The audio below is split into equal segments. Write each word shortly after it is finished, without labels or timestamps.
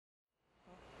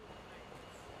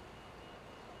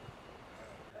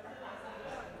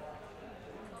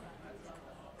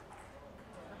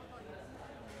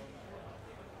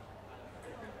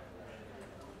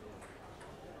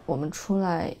我们出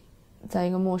来，在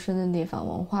一个陌生的地方，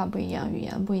文化不一样，语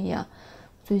言不一样，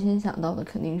最先想到的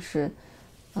肯定是，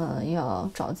要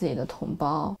找自己的同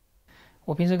胞。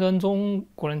我平时跟中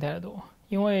国人待得多，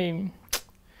因为，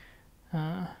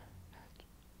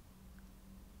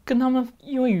跟他们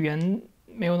因为语言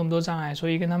没有那么多障碍，所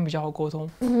以跟他们比较好沟通。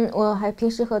我还平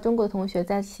时和中国同学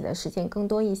在一起的时间更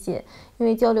多一些，因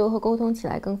为交流和沟通起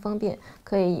来更方便，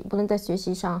可以不论在学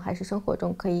习上还是生活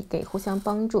中可以给互相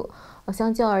帮助。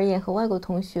相较而言，和外国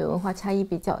同学文化差异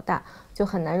比较大，就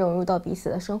很难融入到彼此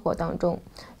的生活当中。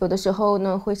有的时候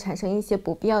呢，会产生一些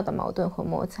不必要的矛盾和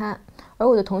摩擦。而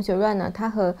我的同学 Run 呢，他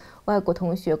和外国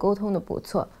同学沟通的不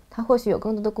错，他或许有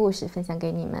更多的故事分享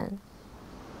给你们。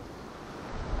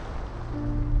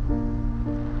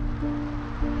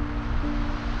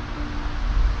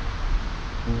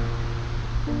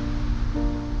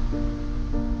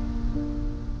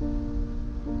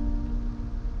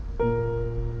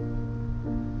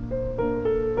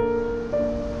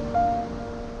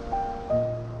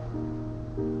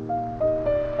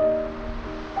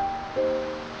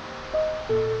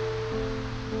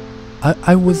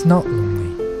I was not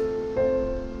lonely.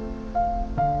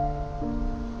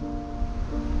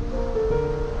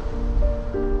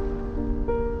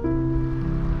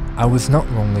 I was not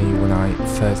lonely when I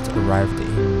first arrived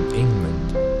in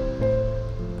England.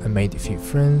 I made a few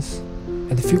friends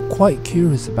and I feel quite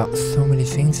curious about so many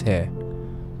things here.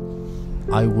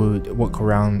 I would walk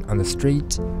around on the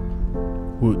street,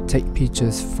 would take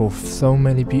pictures for so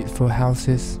many beautiful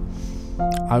houses.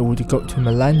 I would go to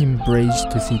Millennium Bridge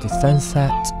to see the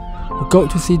sunset, or go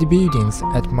to see the buildings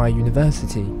at my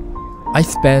university. I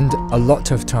spend a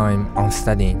lot of time on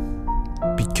studying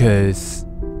because,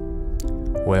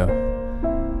 well,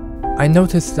 I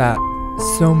noticed that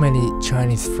so many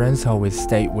Chinese friends always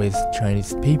stay with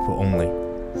Chinese people only.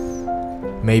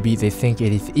 Maybe they think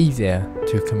it is easier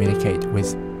to communicate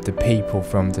with the people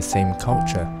from the same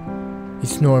culture.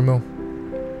 It's normal.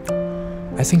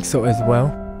 I think so as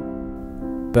well.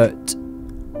 But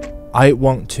I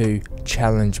want to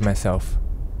challenge myself.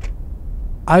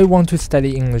 I want to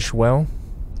study English well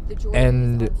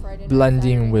and blend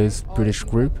in with British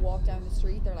group.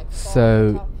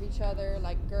 So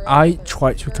I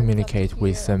try to communicate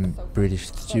with some British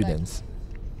students.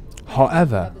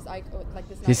 However,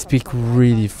 they speak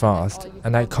really fast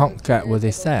and I can't get what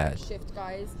they said.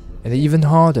 And it's even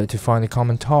harder to find a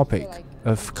common topic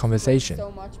of conversation.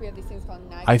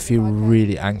 I feel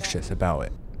really anxious about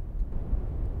it.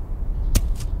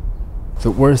 The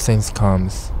worst things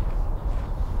comes.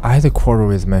 I had a quarrel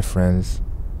with my friends.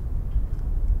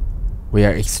 We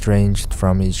are estranged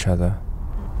from each other.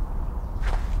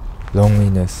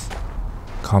 Loneliness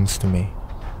comes to me.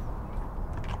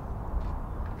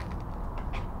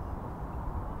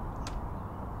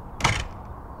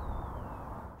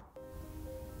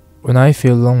 When I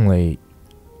feel lonely,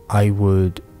 I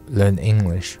would learn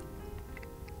English.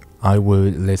 I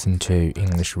would listen to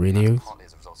English radios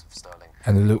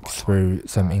and look through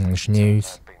some English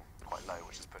news.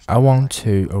 I want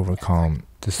to overcome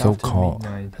the so-called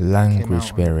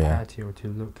language barrier.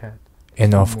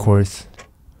 And of course,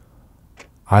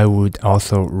 I would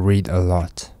also read a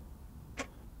lot.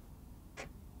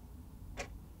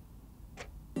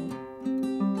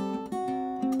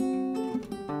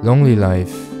 Lonely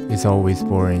life is always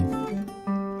boring.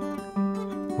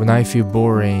 When I feel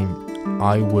boring,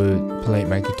 I would play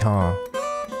my guitar.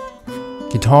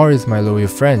 Guitar is my loyal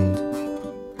friend.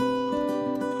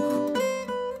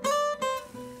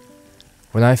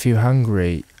 When I feel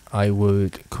hungry, I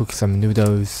would cook some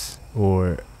noodles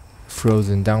or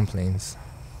frozen dumplings.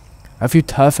 I feel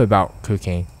tough about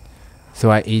cooking, so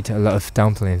I eat a lot of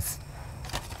dumplings.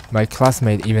 My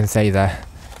classmates even say that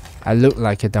I look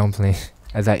like a dumpling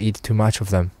as I eat too much of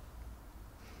them.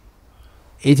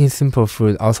 Eating simple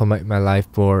food also makes my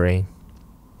life boring.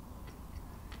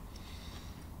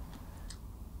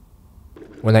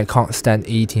 When I can't stand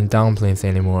eating dumplings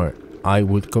anymore, I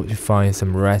would go to find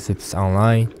some recipes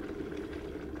online.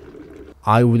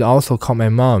 I would also call my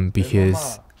mom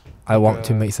because I want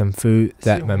to make some food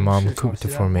that my mom cooked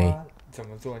for me.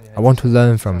 I want to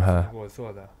learn from her.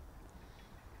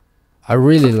 I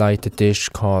really like the dish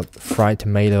called fried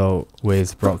tomato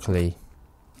with broccoli.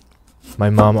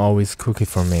 My mom always cooks it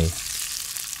for me.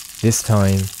 This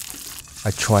time,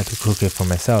 I try to cook it for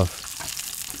myself.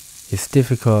 It's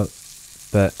difficult,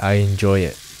 but I enjoy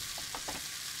it.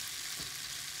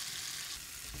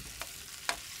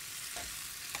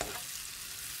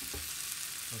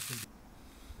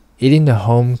 Eating the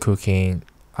home cooking,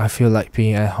 I feel like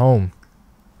being at home.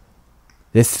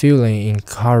 This feeling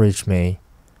encouraged me.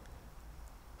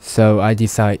 So I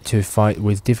decide to fight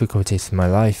with difficulties in my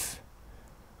life.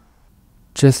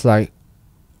 Just like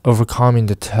overcoming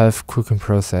the tough cooking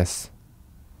process.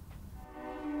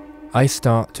 I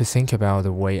start to think about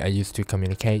the way I used to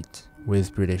communicate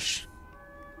with British.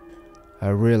 I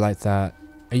realized that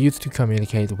I used to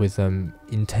communicate with them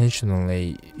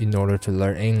intentionally in order to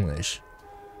learn English.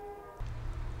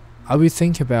 I will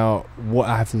think about what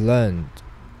I have learned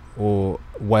or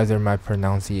whether my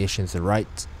pronunciations are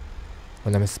right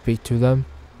when I speak to them.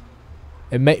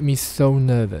 It made me so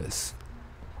nervous.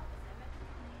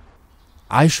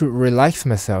 I should relax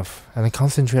myself and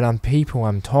concentrate on people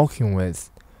I'm talking with.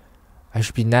 I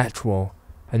should be natural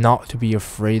and not to be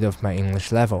afraid of my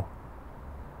English level.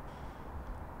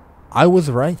 I was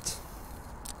right.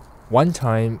 One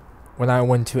time, when I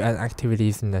went to an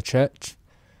activities in the church,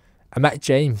 I met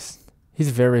James. He's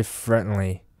very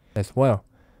friendly as well.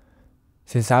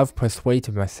 Since I've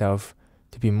persuaded myself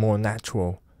to be more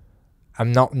natural,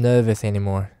 I'm not nervous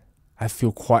anymore. I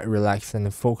feel quite relaxed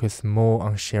and focus more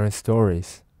on sharing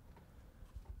stories.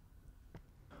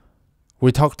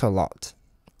 We talked a lot.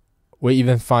 We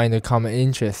even find a common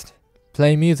interest,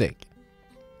 playing music.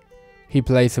 He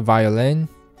plays the violin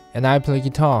and I play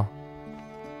guitar.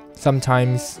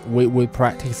 Sometimes we would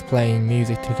practice playing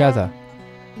music together.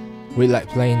 We like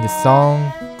playing the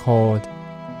song called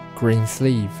Green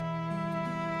Sleeve.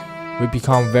 We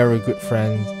become very good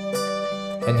friends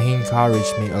and he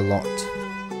encouraged me a lot.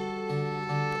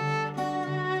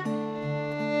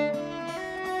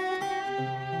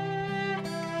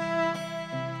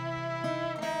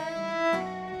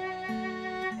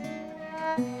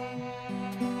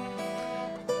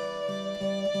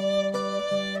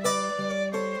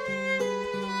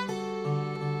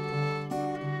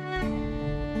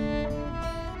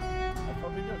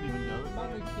 Probably don't even know it.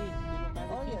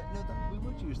 Oh yeah, no, we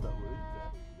would use that word.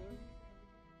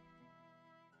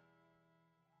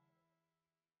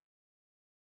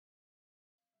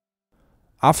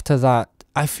 After that,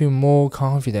 I feel more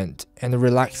confident and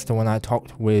relaxed when I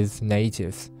talked with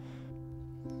natives.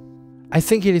 I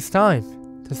think it is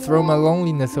time to throw my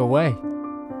loneliness away.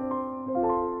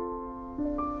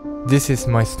 This is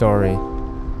my story.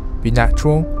 Be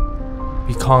natural,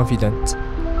 be confident,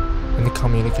 and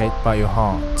communicate by your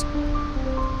heart.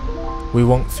 We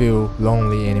won't feel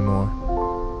lonely anymore.